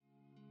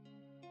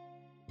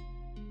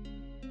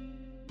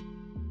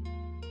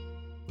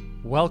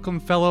Welcome,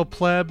 fellow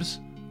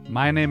plebs.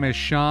 My name is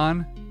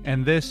Sean,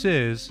 and this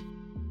is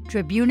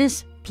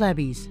Tribunus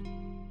Plebis.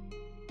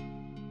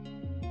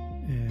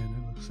 And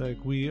it looks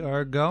like we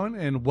are going,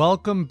 and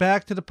welcome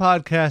back to the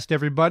podcast,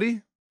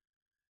 everybody.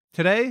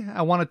 Today,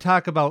 I want to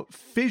talk about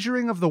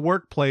fissuring of the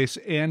workplace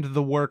and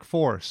the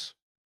workforce.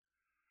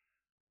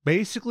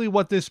 Basically,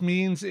 what this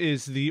means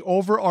is the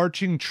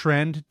overarching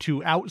trend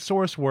to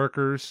outsource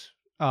workers,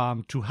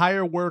 to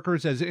hire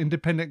workers as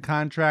independent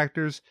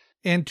contractors,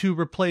 and to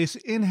replace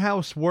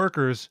in-house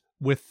workers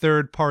with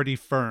third-party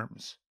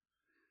firms.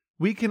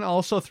 We can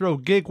also throw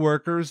gig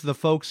workers, the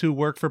folks who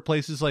work for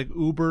places like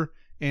Uber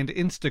and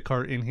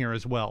Instacart, in here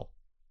as well.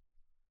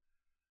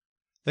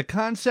 The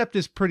concept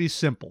is pretty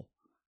simple,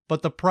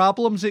 but the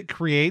problems it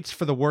creates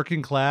for the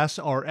working class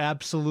are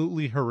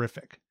absolutely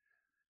horrific.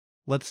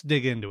 Let's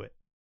dig into it.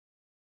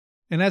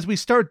 And as we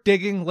start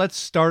digging, let's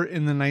start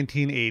in the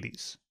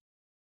 1980s.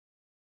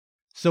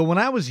 So when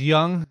I was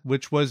young,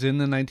 which was in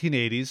the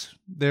 1980s,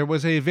 there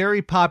was a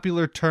very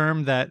popular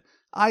term that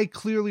I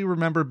clearly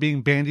remember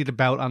being bandied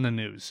about on the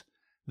news.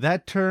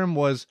 That term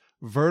was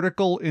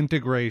vertical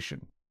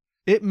integration.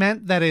 It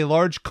meant that a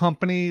large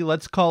company,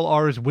 let's call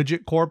ours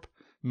Widget Corp,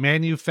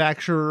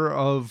 manufacturer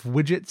of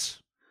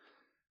widgets,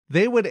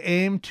 they would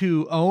aim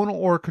to own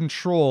or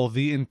control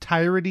the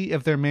entirety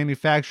of their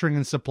manufacturing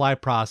and supply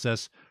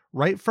process,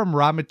 right from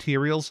raw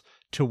materials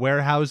to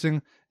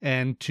warehousing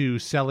and to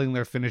selling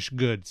their finished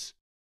goods.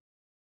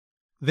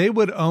 They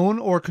would own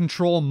or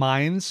control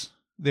mines,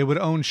 they would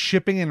own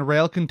shipping and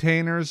rail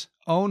containers,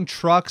 own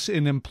trucks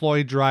and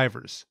employ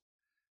drivers.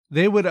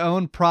 They would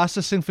own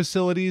processing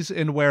facilities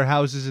and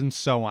warehouses and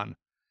so on.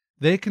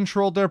 They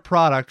controlled their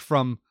product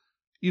from,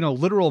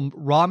 literal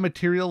raw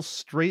materials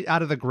straight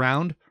out of the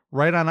ground,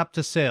 right on up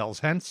to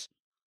sales, hence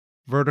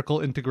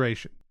vertical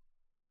integration.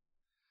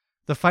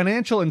 The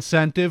financial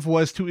incentive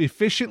was to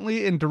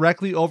efficiently and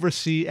directly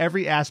oversee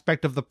every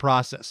aspect of the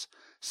process,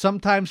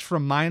 sometimes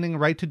from mining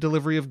right to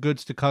delivery of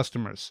goods to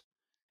customers.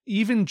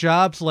 Even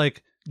jobs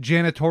like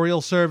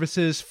janitorial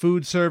services,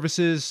 food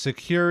services,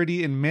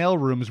 security, and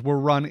mailrooms were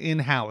run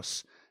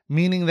in-house,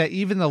 meaning that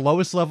even the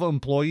lowest level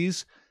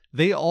employees,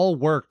 they all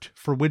worked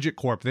for Widget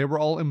Corp. They were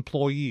all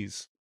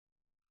employees.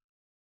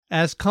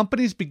 As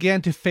companies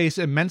began to face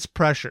immense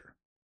pressure,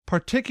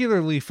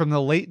 particularly from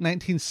the late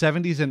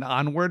 1970s and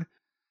onward,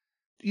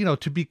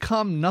 to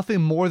become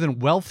nothing more than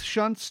wealth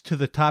shunts to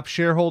the top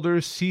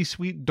shareholders,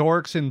 C-suite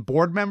dorks, and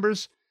board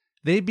members,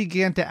 they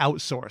began to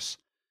outsource.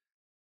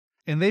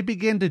 And they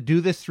began to do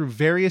this through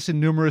various and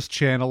numerous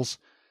channels,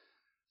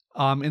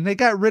 and they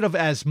got rid of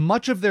as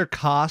much of their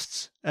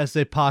costs as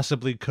they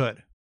possibly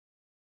could.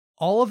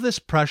 All of this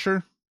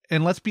pressure,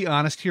 and let's be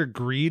honest here,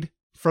 greed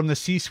from the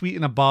C-suite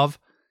and above,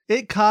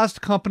 it caused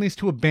companies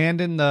to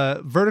abandon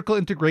the vertical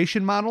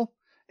integration model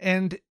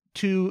and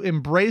to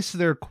embrace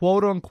their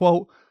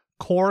quote-unquote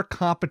core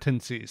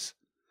competencies.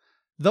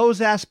 Those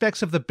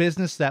aspects of the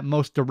business that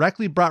most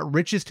directly brought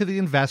riches to the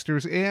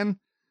investors and,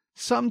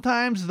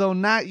 sometimes, though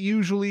not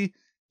usually,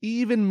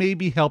 even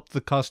maybe helped the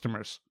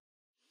customers.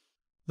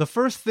 The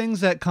first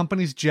things that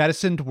companies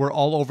jettisoned were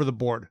all over the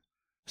board.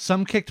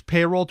 Some kicked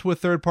payroll to a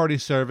third-party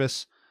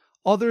service.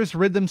 Others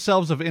rid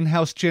themselves of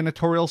in-house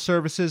janitorial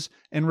services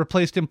and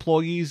replaced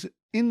employees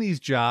in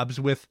these jobs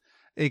with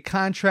a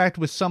contract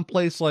with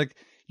someplace like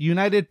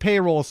United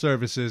Payroll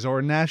Services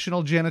or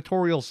National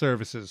Janitorial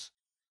Services.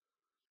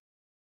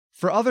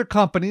 For other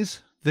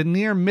companies, the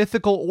near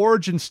mythical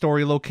origin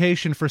story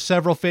location for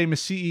several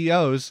famous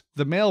CEOs,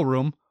 the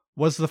mailroom,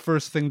 was the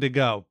first thing to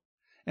go.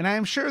 And I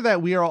am sure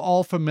that we are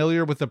all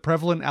familiar with the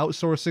prevalent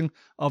outsourcing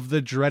of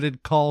the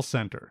dreaded call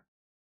center.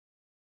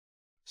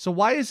 So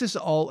why is this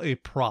all a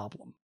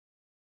problem?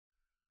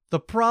 The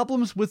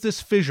problems with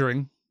this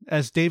fissuring,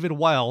 as David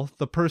Weil,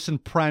 the person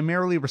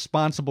primarily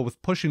responsible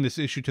with pushing this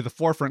issue to the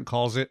forefront,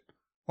 calls it,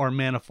 are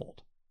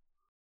manifold.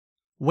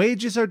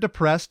 Wages are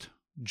depressed,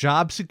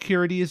 job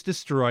security is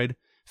destroyed,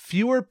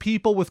 fewer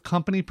people with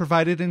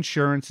company-provided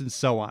insurance, and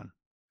so on.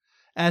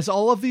 As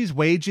all of these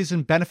wages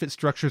and benefit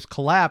structures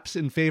collapse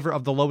in favor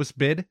of the lowest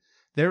bid,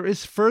 there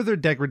is further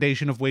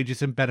degradation of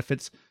wages and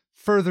benefits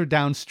further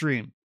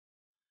downstream.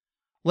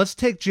 Let's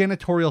take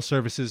janitorial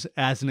services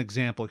as an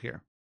example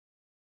here.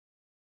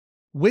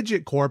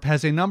 Widget Corp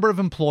has a number of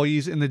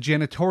employees in the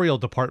janitorial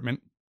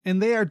department,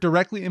 and they are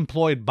directly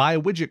employed by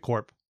Widget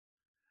Corp.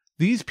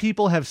 These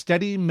people have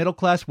steady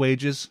middle-class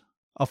wages,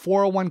 a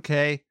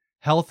 401k,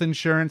 health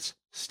insurance,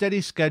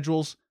 steady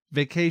schedules,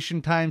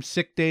 vacation time,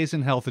 sick days,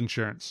 and health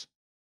insurance.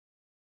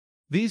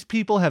 These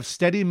people have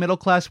steady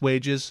middle-class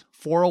wages,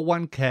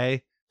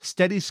 401k,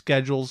 steady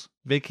schedules,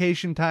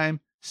 vacation time,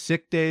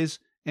 sick days,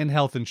 and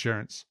health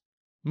insurance.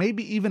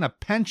 Maybe even a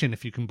pension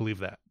if you can believe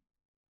that.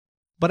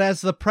 But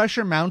as the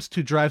pressure mounts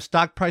to drive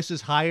stock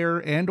prices higher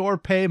and or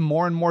pay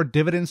more and more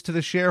dividends to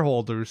the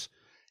shareholders,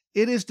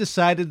 it is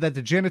decided that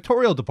the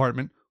janitorial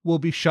department will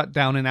be shut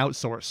down and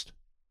outsourced.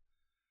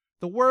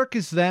 The work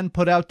is then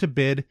put out to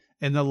bid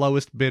and the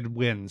lowest bid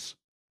wins.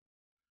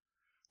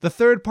 The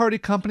third-party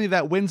company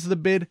that wins the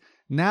bid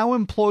now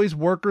employs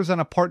workers on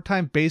a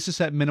part-time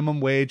basis at minimum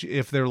wage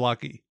if they're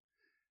lucky.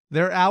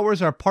 Their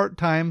hours are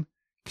part-time,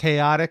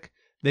 chaotic,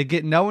 they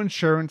get no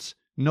insurance,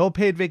 no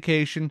paid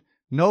vacation,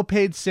 no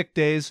paid sick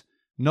days,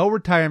 no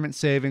retirement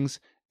savings,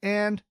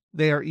 and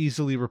they are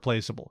easily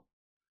replaceable.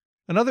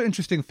 Another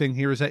interesting thing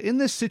here is that in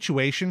this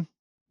situation,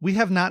 we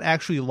have not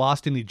actually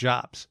lost any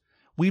jobs.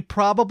 We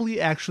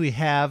probably actually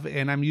have,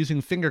 and I'm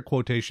using finger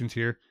quotations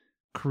here,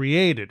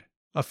 created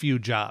a few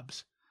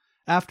jobs.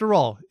 After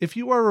all, if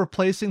you are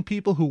replacing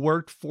people who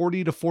worked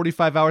 40 to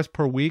 45 hours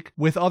per week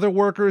with other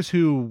workers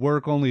who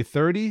work only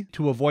 30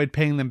 to avoid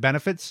paying them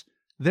benefits,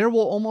 there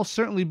will almost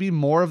certainly be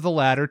more of the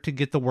latter to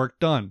get the work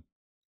done.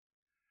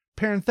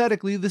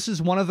 Parenthetically, this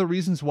is one of the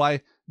reasons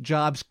why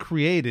jobs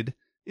created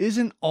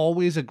isn't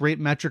always a great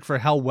metric for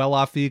how well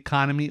off the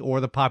economy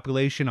or the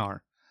population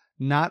are.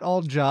 Not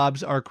all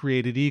jobs are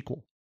created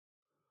equal.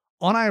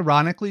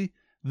 Unironically,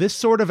 this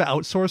sort of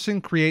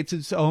outsourcing creates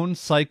its own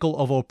cycle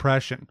of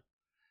oppression.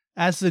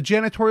 As the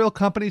janitorial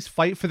companies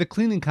fight for the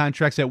cleaning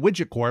contracts at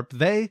Widget Corp,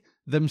 they,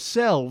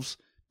 themselves,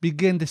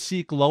 begin to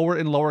seek lower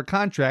and lower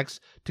contracts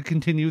to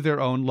continue their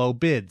own low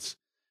bids.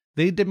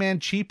 They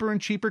demand cheaper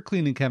and cheaper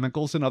cleaning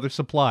chemicals and other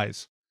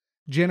supplies.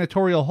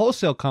 Janitorial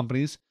wholesale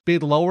companies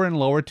bid lower and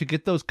lower to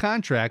get those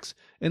contracts,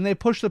 and they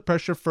push the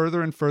pressure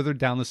further and further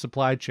down the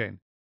supply chain.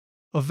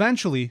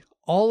 Eventually,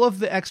 all of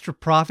the extra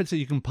profits that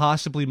you can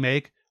possibly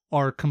make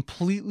are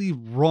completely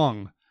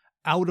wrung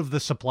out of the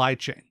supply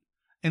chain.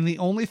 And the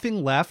only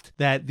thing left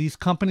that these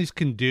companies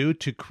can do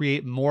to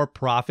create more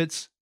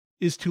profits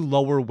is to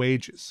lower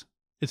wages.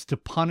 It's to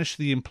punish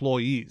the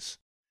employees.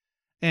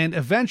 And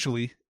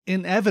eventually,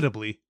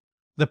 inevitably,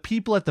 the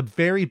people at the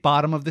very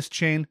bottom of this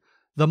chain,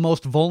 the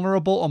most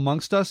vulnerable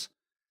amongst us,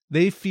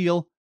 they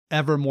feel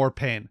ever more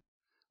pain.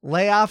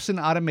 Layoffs and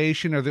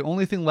automation are the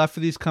only thing left for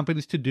these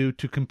companies to do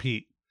to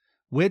compete,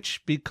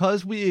 which,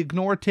 because we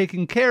ignore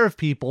taking care of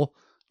people,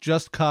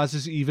 just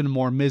causes even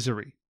more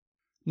misery.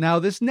 Now,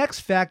 this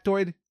next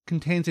factoid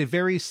contains a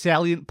very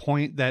salient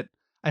point that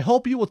I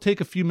hope you will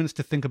take a few minutes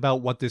to think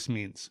about what this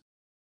means.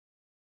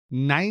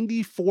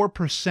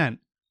 94%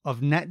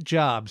 of net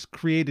jobs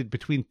created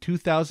between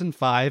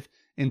 2005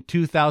 and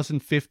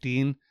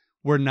 2015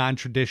 were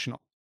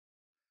non-traditional.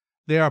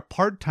 They are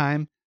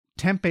part-time,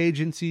 temp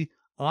agency,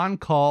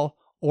 on-call,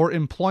 or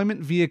employment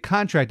via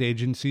contract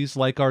agencies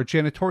like our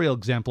janitorial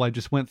example I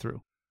just went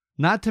through.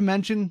 Not to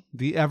mention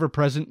the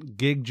ever-present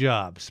gig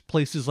jobs,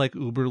 places like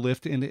Uber,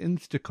 Lyft, and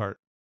Instacart.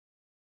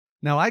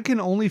 Now, I can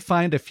only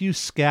find a few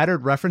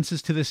scattered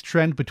references to this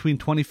trend between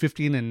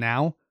 2015 and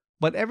now,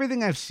 but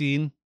everything I've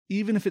seen,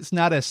 even if it's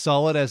not as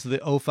solid as the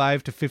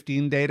 05 to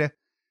 15 data,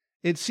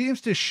 it seems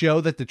to show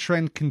that the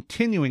trend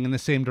continuing in the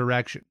same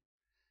direction.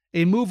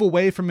 A move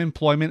away from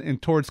employment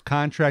and towards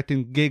contract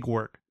and gig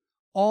work,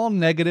 all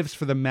negatives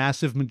for the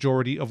massive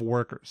majority of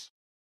workers.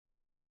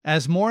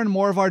 As more and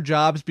more of our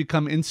jobs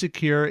become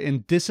insecure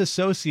and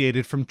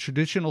disassociated from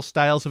traditional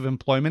styles of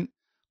employment,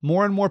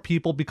 more and more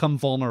people become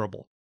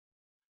vulnerable.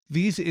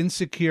 These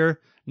insecure,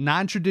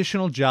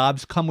 non-traditional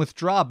jobs come with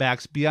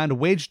drawbacks beyond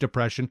wage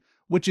depression,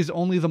 which is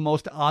only the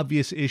most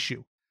obvious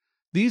issue.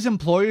 These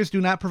employers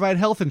do not provide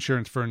health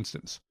insurance, for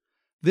instance.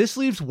 This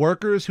leaves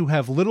workers who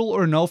have little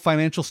or no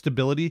financial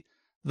stability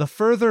the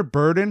further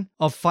burden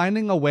of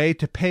finding a way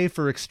to pay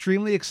for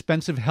extremely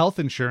expensive health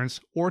insurance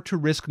or to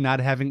risk not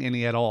having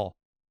any at all.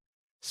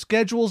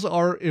 Schedules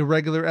are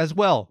irregular as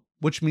well,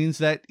 which means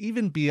that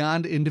even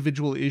beyond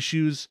individual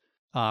issues,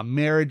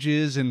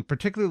 marriages, and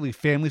particularly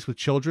families with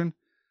children,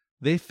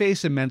 they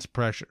face immense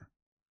pressure.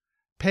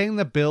 Paying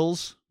the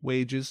bills,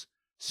 wages,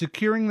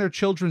 securing their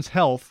children's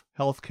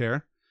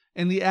healthcare,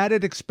 and the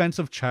added expense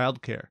of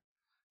childcare.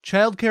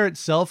 Childcare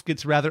itself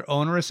gets rather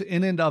onerous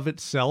in and of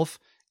itself,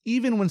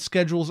 even when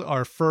schedules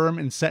are firm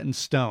and set in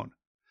stone.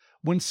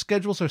 When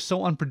schedules are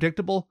so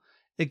unpredictable,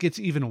 it gets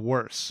even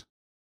worse.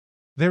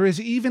 There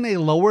is even a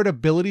lowered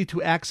ability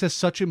to access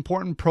such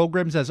important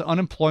programs as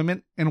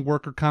unemployment and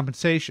worker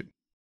compensation.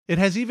 It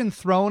has even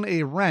thrown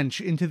a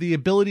wrench into the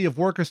ability of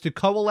workers to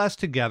coalesce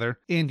together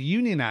and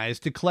unionize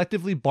to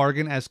collectively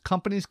bargain as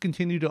companies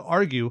continue to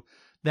argue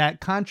that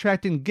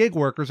contract and gig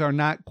workers are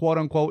not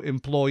quote-unquote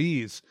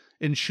employees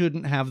and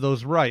shouldn't have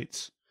those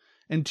rights.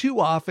 And too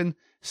often,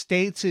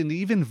 states and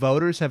even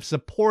voters have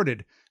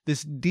supported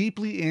this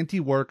deeply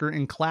anti-worker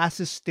and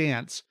classist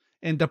stance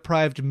and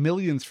deprived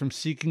millions from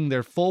seeking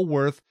their full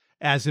worth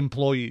as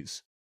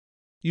employees.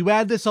 You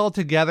add this all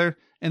together,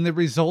 and the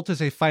result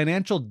is a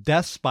financial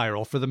death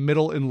spiral for the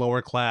middle and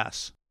lower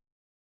class.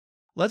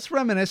 Let's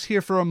reminisce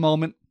here for a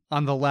moment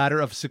on the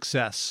ladder of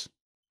success.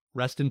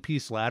 Rest in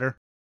peace, ladder.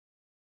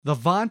 The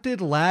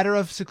vaunted ladder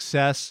of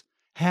success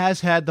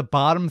has had the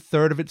bottom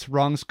third of its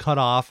rungs cut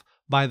off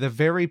by the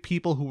very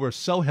people who were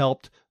so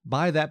helped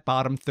by that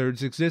bottom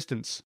third's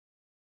existence.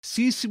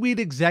 C-suite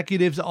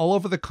executives all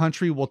over the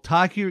country will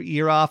talk your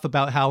ear off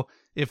about how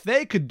if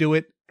they could do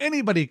it,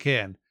 anybody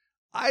can.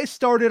 I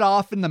started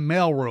off in the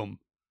mailroom.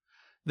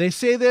 They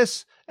say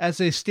this as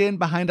they stand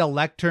behind a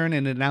lectern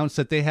and announce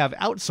that they have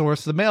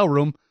outsourced the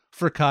mailroom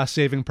for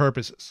cost-saving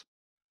purposes.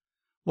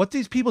 What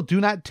these people do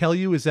not tell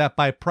you is that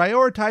by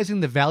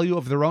prioritizing the value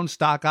of their own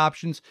stock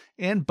options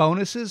and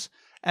bonuses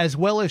as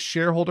well as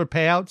shareholder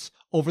payouts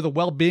over the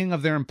well-being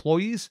of their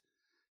employees,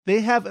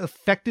 they have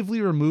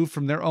effectively removed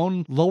from their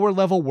own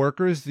lower-level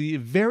workers the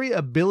very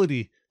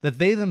ability that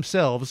they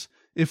themselves,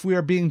 if we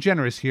are being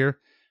generous here,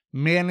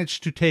 manage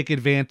to take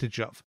advantage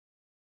of.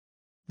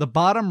 The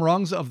bottom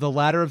rungs of the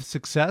ladder of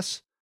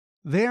success,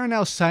 they are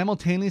now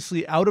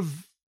simultaneously out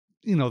of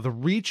the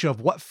reach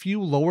of what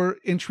few lower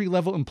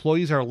entry-level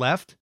employees are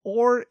left,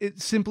 or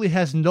it simply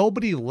has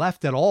nobody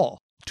left at all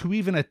to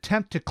even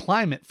attempt to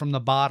climb it from the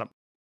bottom.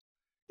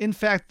 In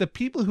fact, the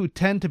people who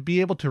tend to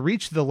be able to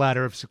reach the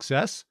ladder of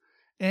success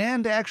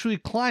and actually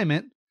climb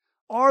it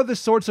are the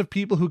sorts of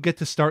people who get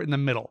to start in the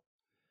middle.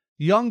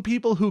 Young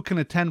people who can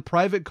attend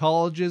private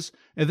colleges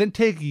and then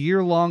take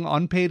year-long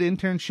unpaid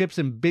internships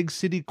in big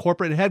city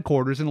corporate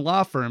headquarters and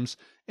law firms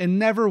and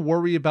never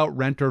worry about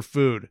rent or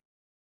food.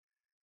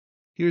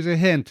 Here's a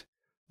hint,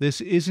 this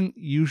isn't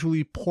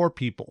usually poor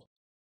people.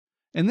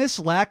 And this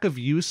lack of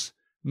use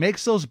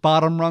makes those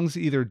bottom rungs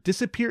either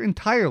disappear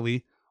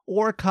entirely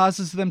or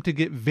causes them to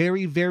get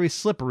very, very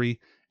slippery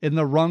and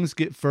the rungs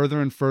get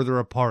further and further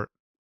apart.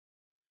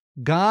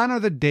 Gone are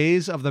the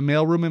days of the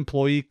mailroom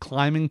employee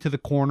climbing to the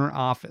corner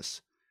office.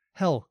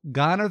 Hell,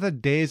 gone are the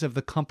days of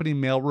the company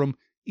mailroom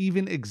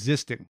even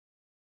existing.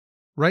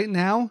 Right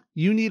now,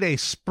 you need a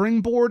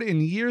springboard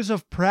and years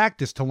of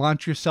practice to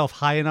launch yourself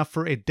high enough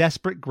for a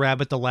desperate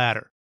grab at the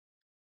ladder.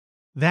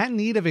 That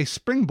need of a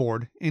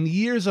springboard and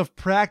years of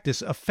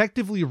practice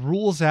effectively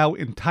rules out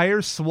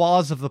entire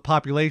swaths of the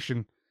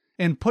population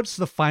and puts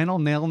the final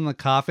nail in the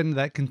coffin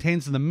that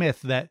contains the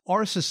myth that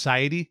our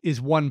society is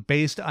one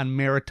based on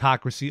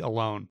meritocracy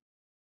alone.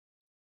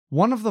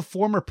 One of the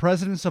former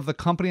presidents of the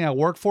company I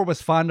work for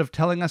was fond of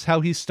telling us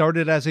how he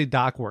started as a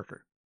dock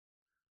worker.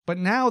 But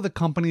now the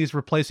company is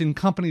replacing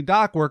company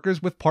dock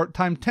workers with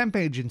part-time temp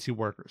agency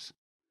workers.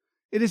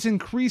 It is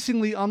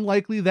increasingly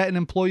unlikely that an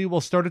employee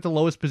will start at the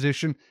lowest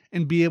position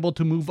and be able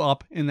to move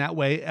up in that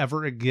way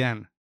ever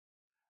again.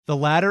 The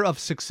ladder of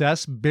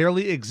success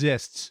barely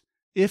exists,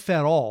 if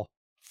at all,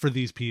 for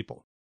these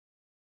people.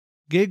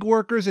 Gig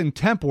workers and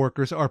temp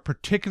workers are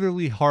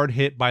particularly hard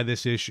hit by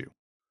this issue.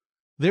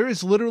 There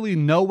is literally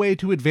no way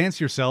to advance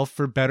yourself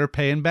for better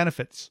pay and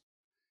benefits.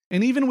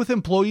 And even with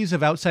employees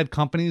of outside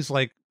companies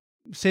like,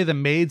 say, the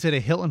maids at a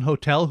Hilton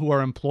hotel who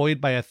are employed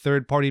by a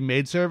third-party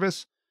maid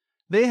service,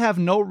 they have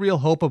no real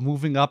hope of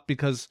moving up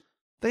because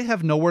they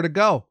have nowhere to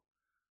go.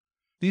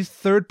 These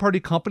third-party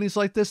companies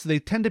like this, they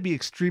tend to be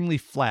extremely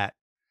flat.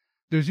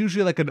 There's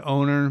usually like an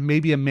owner,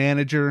 maybe a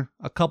manager,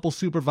 a couple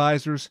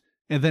supervisors,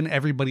 and then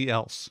everybody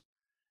else.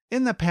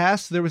 In the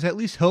past, there was at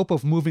least hope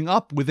of moving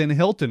up within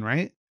Hilton,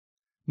 right?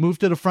 Move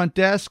to the front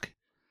desk,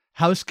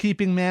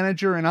 housekeeping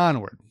manager, and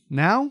onward.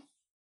 Now?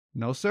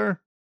 No, sir.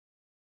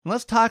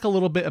 Let's talk a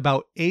little bit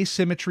about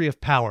asymmetry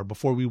of power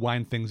before we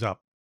wind things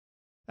up.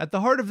 At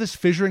the heart of this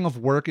fissuring of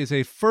work is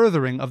a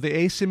furthering of the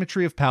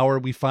asymmetry of power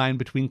we find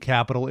between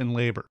capital and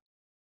labor.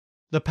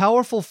 The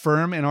powerful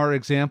firm in our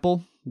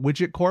example,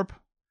 Widget Corp,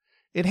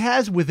 it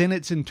has within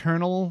its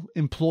internal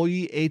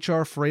employee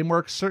HR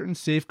framework certain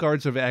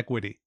safeguards of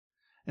equity.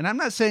 And I'm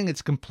not saying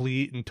it's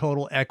complete and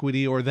total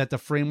equity or that the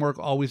framework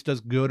always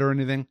does good or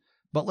anything,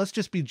 but let's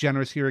just be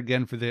generous here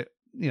again for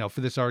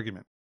this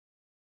argument.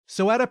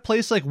 So at a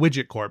place like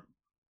Widget Corp,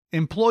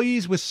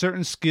 employees with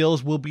certain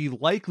skills will be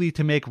likely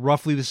to make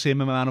roughly the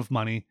same amount of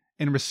money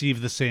and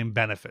receive the same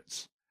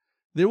benefits.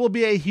 There will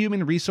be a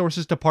human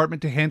resources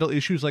department to handle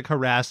issues like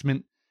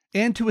harassment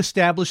and to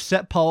establish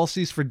set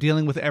policies for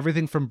dealing with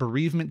everything from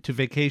bereavement to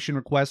vacation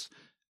requests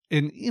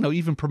and,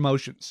 even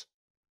promotions.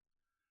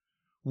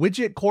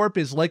 Widget Corp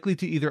is likely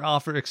to either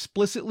offer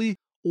explicitly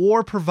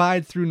or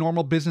provide through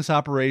normal business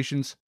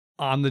operations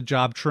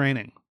on-the-job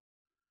training.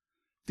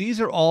 These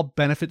are all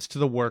benefits to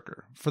the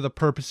worker, for the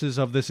purposes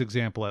of this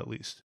example at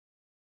least.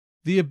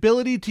 The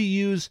ability to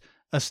use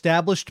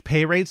established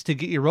pay rates to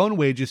get your own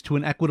wages to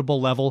an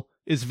equitable level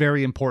is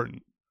very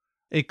important.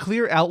 A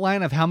clear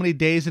outline of how many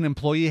days an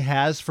employee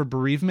has for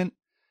bereavement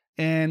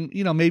and,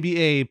 maybe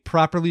a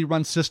properly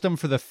run system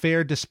for the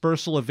fair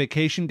dispersal of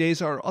vacation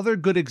days are other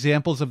good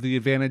examples of the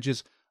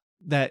advantages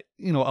that,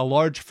 a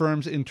large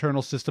firm's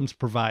internal systems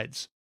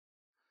provides.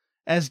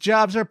 As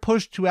jobs are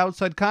pushed to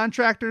outside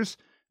contractors,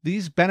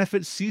 these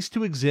benefits cease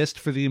to exist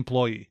for the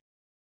employee.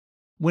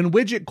 When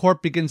Widget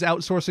Corp begins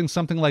outsourcing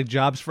something like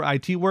jobs for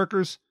IT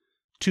workers,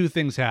 two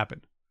things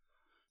happen.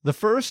 The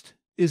first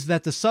is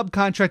that the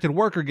subcontracted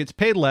worker gets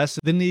paid less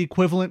than the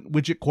equivalent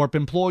Widget Corp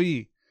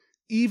employee,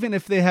 even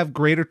if they have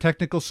greater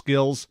technical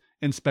skills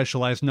and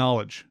specialized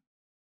knowledge.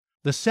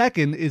 The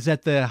second is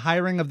that the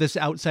hiring of this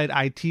outside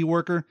IT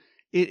worker,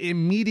 it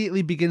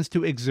immediately begins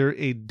to exert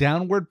a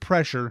downward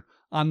pressure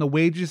on the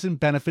wages and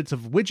benefits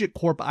of Widget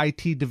Corp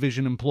IT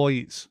division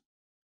employees.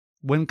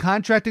 When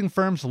contracting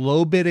firms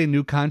low bid a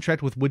new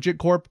contract with Widget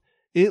Corp,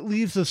 it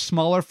leaves the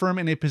smaller firm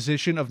in a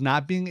position of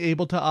not being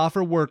able to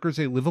offer workers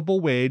a livable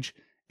wage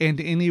and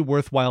any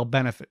worthwhile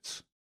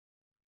benefits.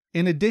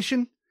 In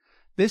addition,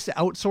 this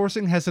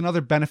outsourcing has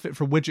another benefit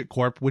for Widget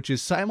Corp, which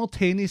is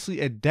simultaneously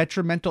a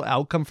detrimental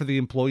outcome for the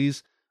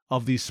employees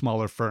of these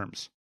smaller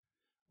firms.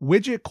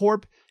 Widget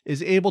Corp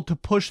is able to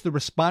push the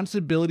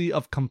responsibility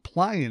of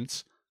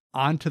compliance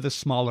onto the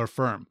smaller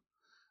firm.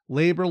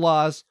 Labor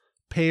laws,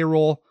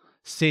 payroll,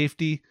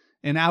 safety,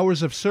 and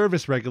hours of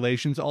service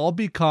regulations all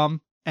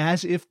become,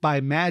 as if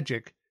by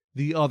magic,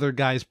 the other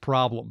guy's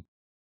problem.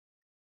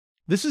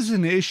 This is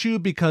an issue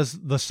because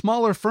the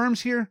smaller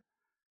firms here,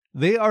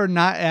 they are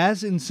not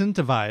as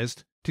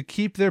incentivized to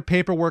keep their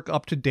paperwork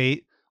up to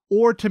date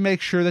or to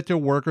make sure that their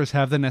workers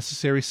have the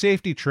necessary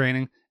safety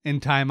training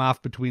and time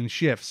off between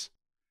shifts.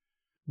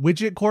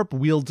 Widget Corp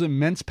wields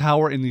immense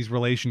power in these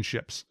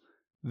relationships.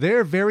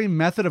 Their very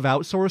method of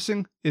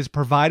outsourcing is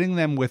providing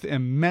them with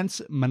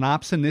immense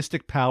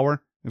monopolistic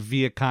power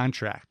via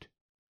contract.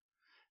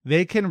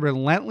 They can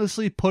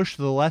relentlessly push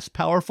the less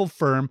powerful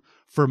firm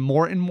for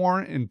more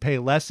and pay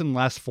less and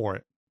less for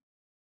it.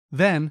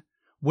 Then,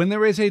 when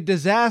there is a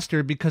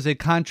disaster because a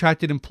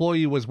contracted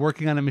employee was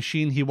working on a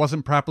machine he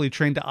wasn't properly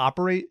trained to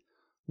operate,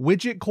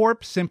 Widget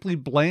Corp simply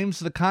blames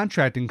the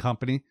contracting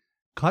company,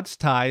 cuts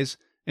ties,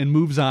 and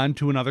moves on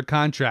to another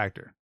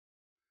contractor.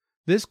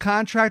 This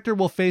contractor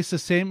will face the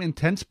same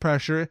intense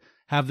pressure,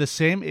 have the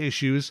same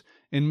issues,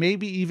 and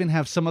maybe even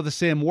have some of the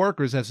same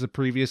workers as the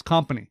previous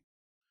company.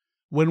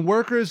 When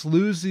workers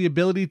lose the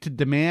ability to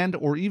demand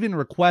or even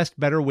request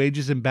better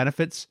wages and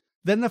benefits,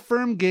 then the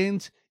firm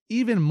gains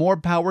even more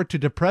power to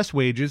depress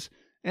wages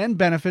and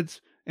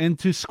benefits and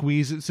to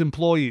squeeze its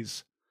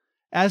employees.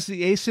 As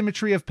the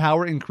asymmetry of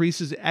power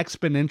increases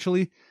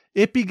exponentially,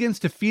 it begins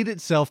to feed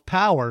itself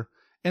power,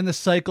 and the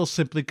cycle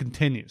simply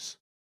continues.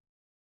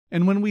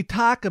 And when we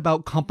talk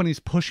about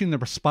companies pushing the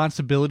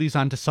responsibilities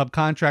onto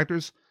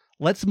subcontractors,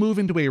 let's move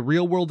into a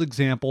real-world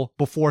example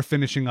before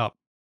finishing up.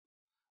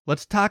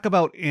 Let's talk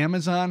about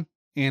Amazon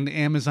and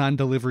Amazon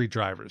delivery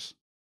drivers.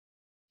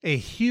 A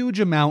huge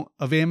amount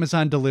of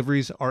Amazon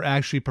deliveries are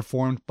actually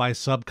performed by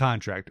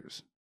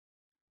subcontractors.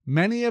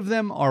 Many of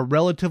them are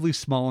relatively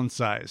small in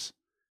size.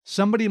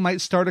 Somebody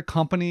might start a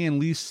company and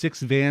lease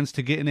 6 vans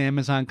to get an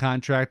Amazon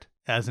contract,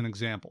 as an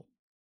example.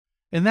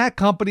 And that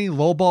company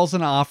lowballs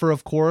an offer,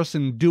 of course,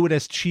 and do it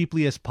as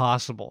cheaply as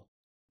possible.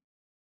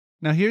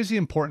 Now here's the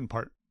important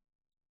part.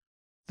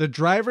 The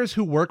drivers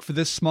who work for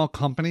this small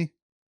company,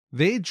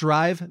 they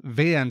drive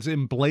vans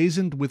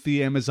emblazoned with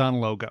the Amazon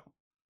logo.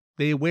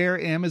 They wear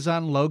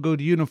Amazon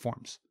logoed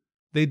uniforms.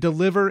 They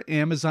deliver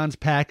Amazon's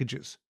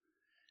packages.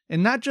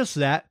 And not just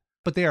that,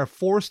 but they are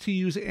forced to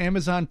use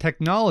Amazon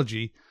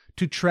technology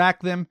to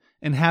track them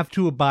and have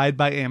to abide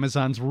by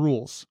Amazon's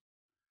rules.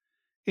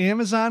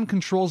 Amazon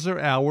controls their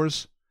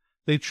hours.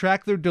 They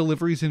track their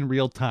deliveries in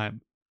real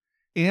time.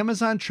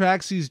 Amazon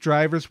tracks these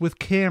drivers with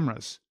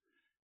cameras.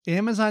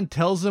 Amazon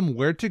tells them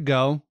where to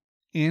go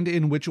and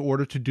in which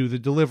order to do the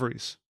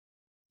deliveries.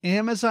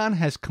 Amazon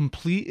has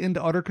complete and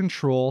utter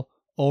control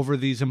over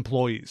these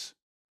employees.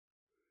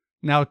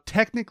 Now,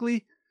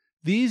 technically,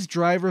 these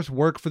drivers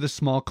work for the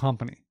small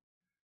company,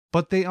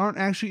 but they aren't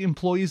actually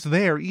employees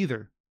there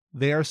either.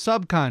 They are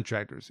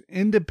subcontractors,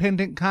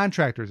 independent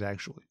contractors,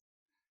 actually.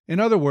 In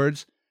other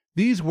words,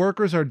 these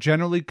workers are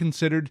generally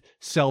considered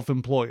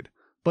self-employed,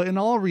 but in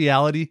all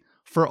reality,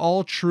 for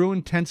all true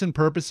intents and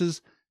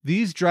purposes,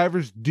 these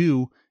drivers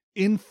do,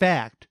 in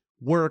fact,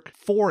 work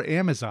for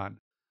Amazon.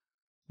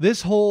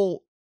 This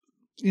whole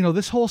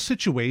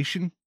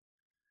situation,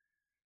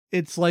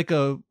 it's like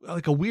a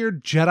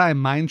weird Jedi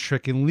mind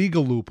trick and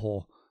legal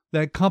loophole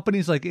that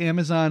companies like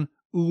Amazon,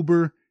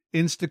 Uber,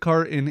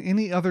 Instacart, and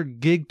any other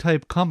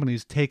gig-type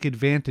companies take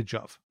advantage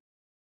of.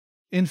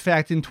 In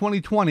fact, in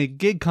 2020,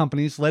 gig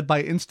companies led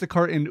by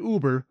Instacart and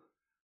Uber,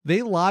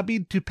 they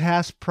lobbied to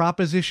pass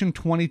Proposition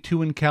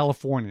 22 in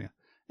California,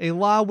 a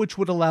law which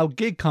would allow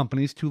gig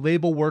companies to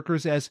label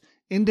workers as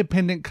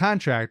independent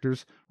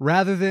contractors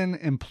rather than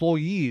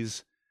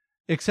employees,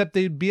 except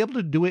they'd be able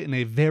to do it in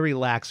a very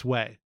lax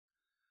way.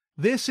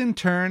 This, in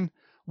turn,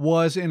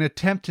 was an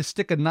attempt to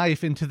stick a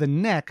knife into the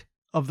neck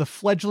of the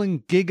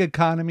fledgling gig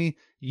economy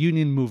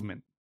union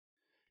movement.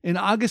 In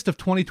August of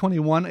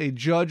 2021, a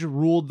judge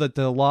ruled that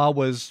the law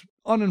was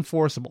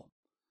unenforceable.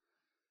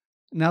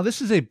 Now,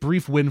 this is a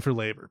brief win for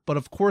labor, but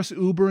of course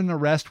Uber and the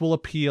rest will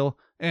appeal,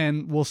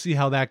 and we'll see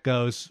how that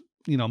goes,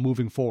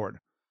 moving forward.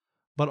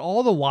 But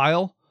all the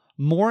while,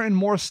 more and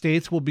more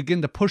states will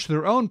begin to push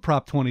their own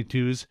Prop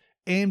 22s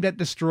aimed at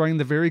destroying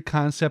the very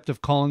concept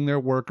of calling their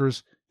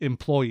workers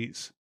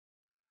employees.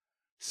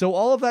 So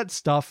all of that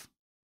stuff,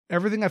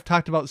 everything I've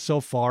talked about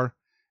so far,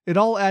 it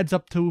all adds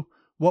up to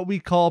what we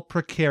call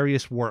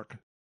precarious work.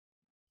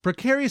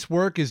 Precarious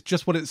work is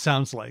just what it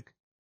sounds like.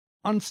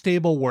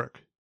 Unstable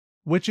work,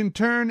 which in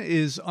turn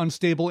is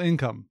unstable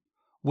income,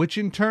 which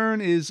in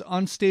turn is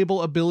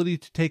unstable ability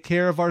to take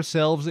care of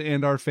ourselves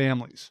and our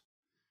families.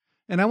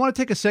 And I want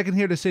to take a second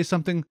here to say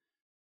something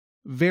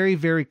very,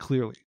 very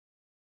clearly.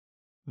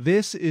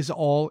 This is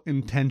all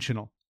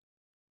intentional.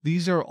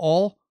 These are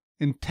all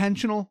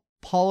intentional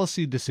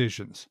policy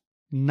decisions,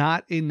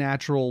 not a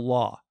natural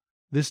law.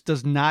 This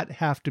does not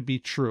have to be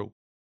true.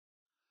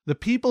 The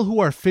people who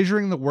are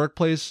fissuring the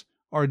workplace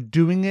are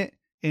doing it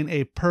in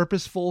a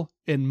purposeful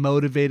and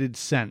motivated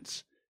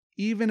sense,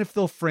 even if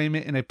they'll frame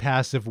it in a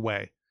passive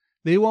way.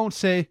 They won't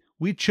say,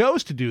 we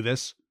chose to do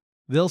this,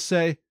 they'll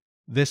say,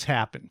 this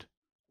happened.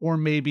 Or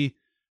maybe,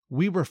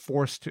 we were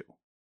forced to.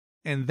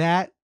 And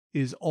that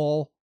is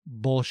all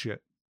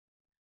bullshit.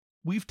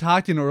 We've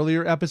talked in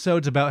earlier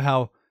episodes about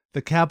how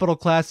the capital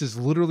class is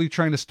literally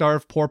trying to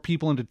starve poor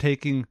people into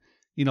taking,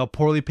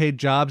 poorly paid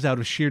jobs out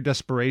of sheer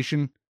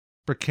desperation,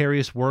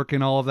 precarious work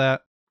and all of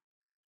that.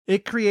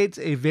 It creates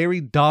a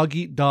very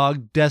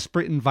dog-eat-dog,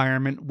 desperate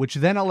environment, which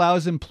then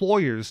allows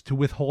employers to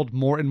withhold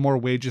more and more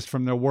wages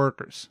from their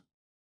workers.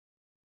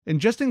 And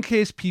just in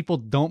case people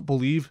don't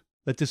believe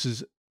that this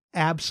is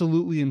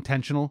absolutely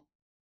intentional,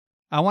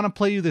 I want to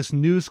play you this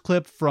news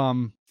clip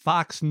from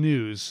Fox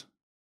News,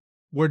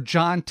 where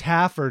Jon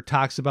Taffer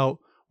talks about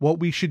what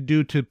we should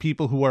do to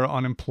people who are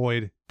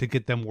unemployed to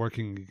get them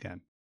working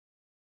again.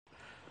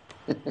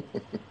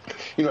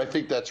 I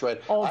think that's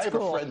right. I have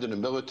a friend in the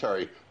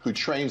military who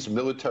trains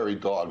military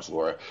dogs,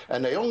 Laura,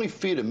 and they only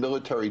feed a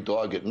military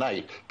dog at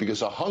night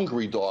because a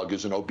hungry dog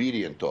is an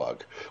obedient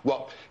dog.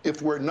 Well,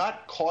 if we're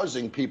not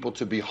causing people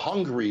to be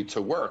hungry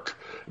to work,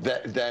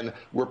 then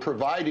we're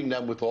providing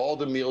them with all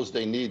the meals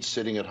they need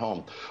sitting at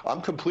home.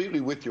 I'm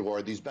completely with you,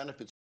 Laura. These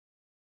benefits.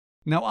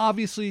 Now,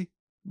 obviously,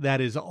 that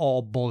is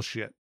all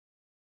bullshit.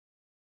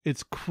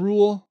 It's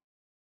cruel,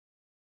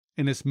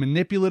 and it's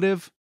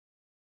manipulative,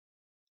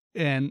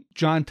 and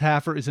Jon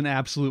Taffer is an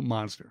absolute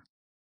monster.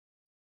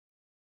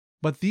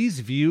 But these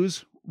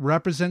views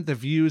represent the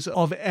views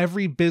of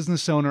every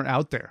business owner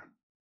out there.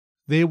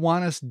 They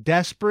want us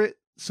desperate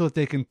so that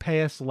they can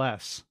pay us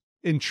less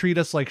and treat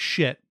us like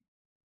shit.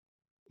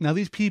 Now,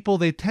 these people,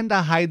 they tend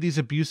to hide these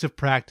abusive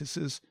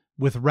practices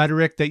with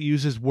rhetoric that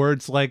uses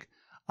words like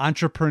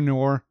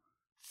entrepreneur,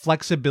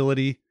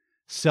 flexibility,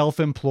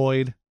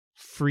 self-employed,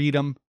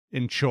 freedom,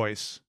 and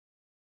choice.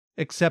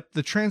 Except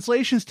the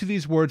translations to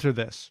these words are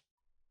this.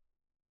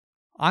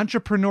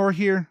 Entrepreneur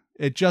here,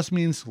 it just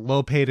means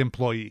low-paid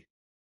employee.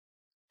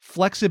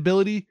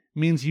 Flexibility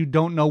means you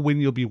don't know when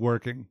you'll be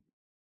working.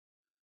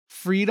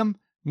 Freedom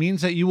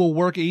means that you will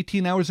work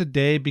 18 hours a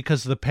day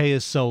because the pay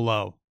is so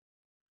low.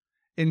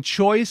 And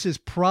choice is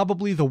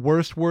probably the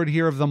worst word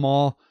here of them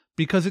all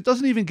because it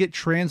doesn't even get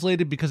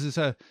translated because it's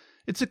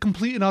a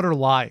complete and utter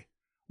lie.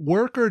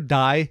 Work or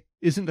die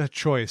isn't a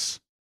choice.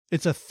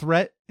 It's a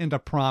threat and a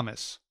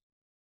promise.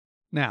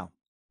 Now,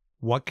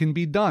 what can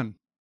be done?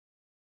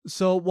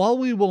 So while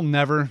we will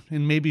never,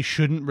 and maybe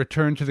shouldn't,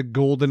 return to the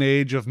golden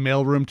age of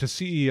mailroom to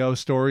CEO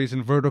stories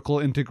and vertical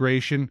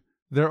integration,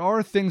 there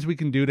are things we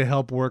can do to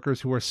help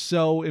workers who are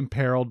so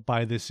imperiled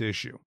by this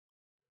issue.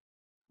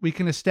 We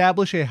can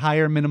establish a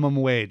higher minimum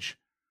wage.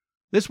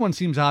 This one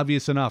seems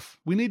obvious enough.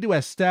 We need to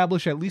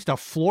establish at least a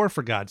floor,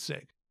 for God's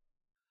sake.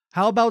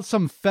 How about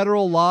some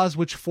federal laws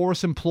which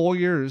force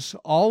employers,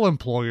 all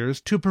employers,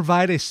 to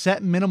provide a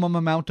set minimum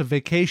amount of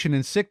vacation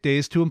and sick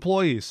days to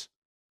employees?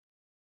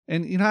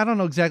 And, I don't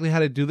know exactly how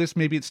to do this.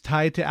 Maybe it's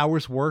tied to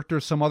hours worked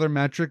or some other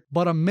metric,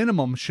 but a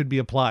minimum should be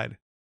applied.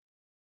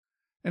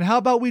 And how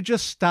about we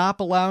just stop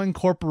allowing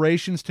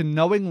corporations to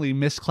knowingly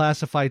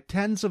misclassify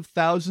tens of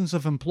thousands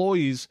of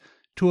employees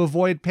to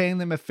avoid paying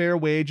them a fair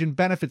wage and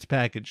benefits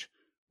package?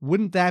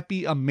 Wouldn't that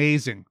be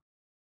amazing?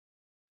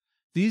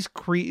 These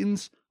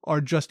cretins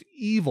are just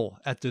evil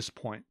at this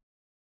point.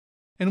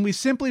 And we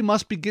simply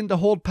must begin to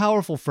hold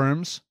powerful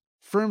firms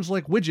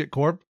like Widget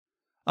Corp,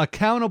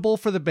 accountable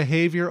for the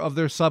behavior of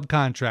their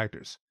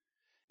subcontractors.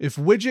 If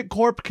Widget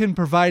Corp can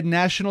provide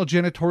National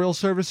Janitorial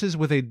Services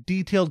with a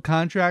detailed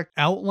contract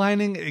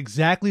outlining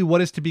exactly what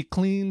is to be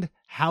cleaned,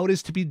 how it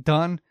is to be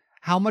done,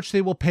 how much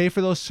they will pay for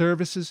those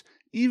services,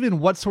 even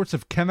what sorts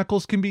of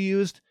chemicals can be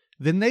used,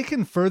 then they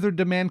can further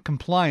demand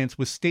compliance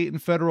with state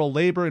and federal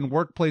labor and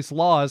workplace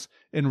laws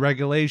and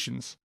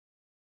regulations.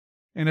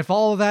 And if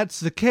all of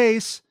that's the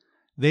case,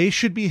 they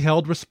should be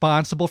held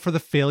responsible for the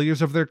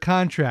failures of their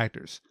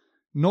contractors.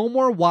 No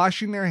more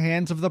washing their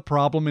hands of the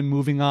problem and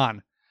moving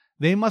on.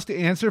 They must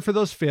answer for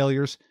those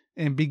failures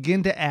and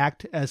begin to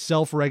act as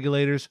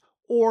self-regulators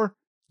or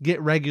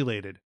get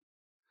regulated.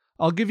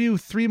 I'll give you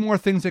 3 more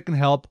things that can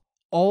help,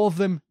 all of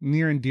them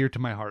near and dear to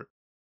my heart.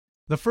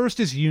 The first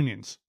is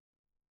unions.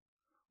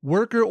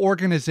 Worker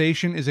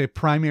organization is a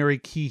primary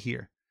key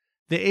here.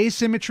 The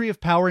asymmetry of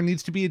power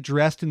needs to be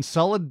addressed, and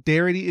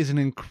solidarity is an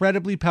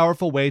incredibly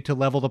powerful way to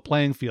level the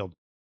playing field.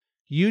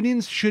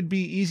 Unions should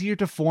be easier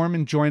to form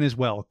and join as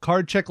well.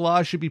 Card check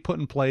laws should be put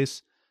in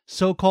place.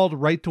 So-called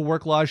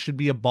right-to-work laws should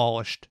be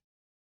abolished.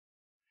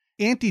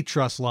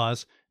 Antitrust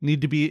laws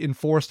need to be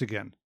enforced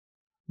again.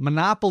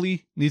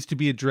 Monopoly needs to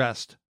be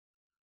addressed.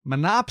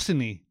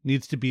 Monopsony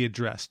needs to be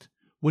addressed,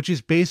 which is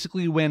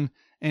basically when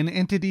an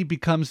entity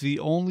becomes the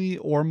only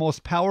or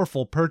most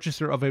powerful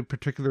purchaser of a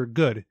particular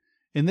good.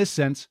 In this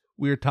sense,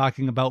 we are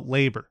talking about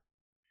labor.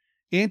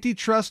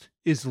 Antitrust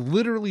is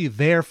literally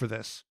there for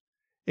this.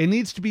 It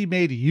needs to be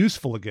made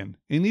useful again.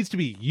 It needs to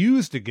be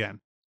used again.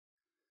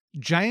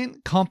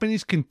 Giant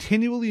companies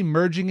continually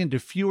merging into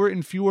fewer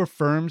and fewer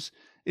firms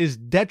is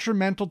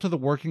detrimental to the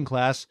working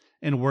class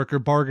and worker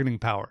bargaining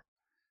power.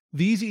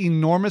 These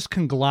enormous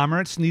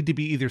conglomerates need to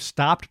be either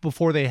stopped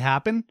before they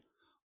happen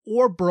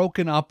or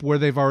broken up where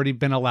they've already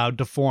been allowed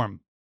to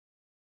form.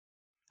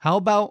 How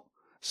about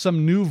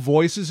some new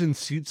voices in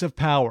seats of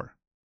power?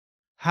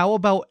 How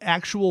about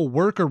actual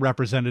worker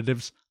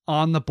representatives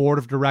on the board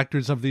of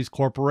directors of these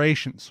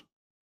corporations?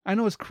 I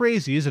know it's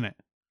crazy, isn't it?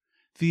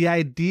 The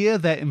idea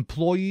that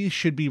employees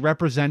should be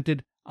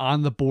represented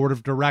on the board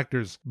of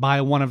directors by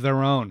one of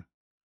their own.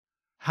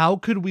 How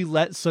could we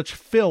let such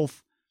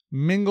filth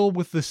mingle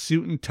with the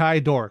suit and tie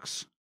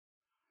dorks?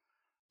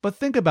 But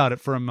think about it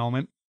for a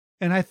moment,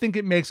 and I think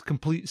it makes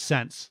complete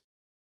sense.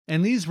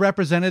 And these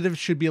representatives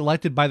should be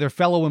elected by their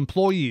fellow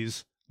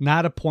employees,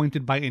 not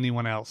appointed by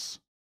anyone else.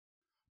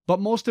 But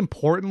most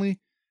importantly,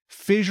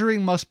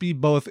 fissuring must be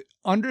both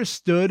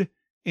understood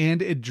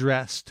and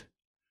addressed.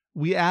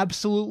 We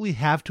absolutely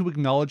have to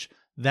acknowledge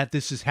that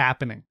this is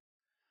happening.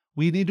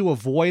 We need to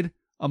avoid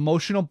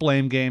emotional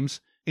blame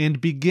games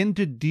and begin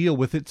to deal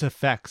with its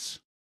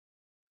effects.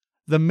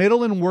 The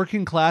middle and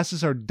working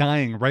classes are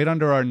dying right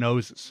under our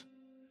noses.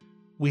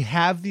 We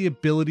have the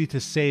ability to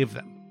save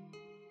them.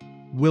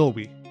 Will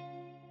we?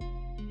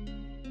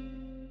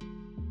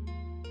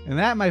 And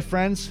that, my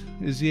friends,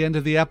 is the end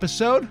of the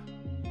episode.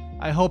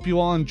 I hope you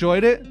all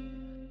enjoyed it.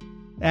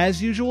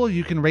 As usual,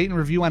 you can rate and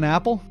review on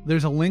Apple.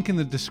 There's a link in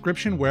the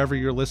description wherever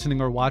you're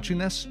listening or watching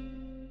this.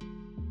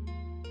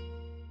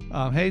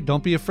 Hey,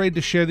 don't be afraid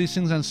to share these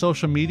things on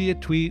social media,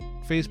 tweet,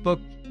 Facebook,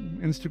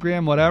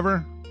 Instagram,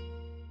 whatever.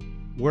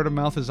 Word of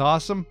mouth is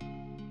awesome.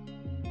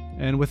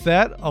 And with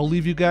that, I'll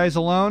leave you guys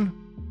alone.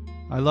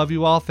 I love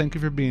you all. Thank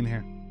you for being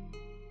here.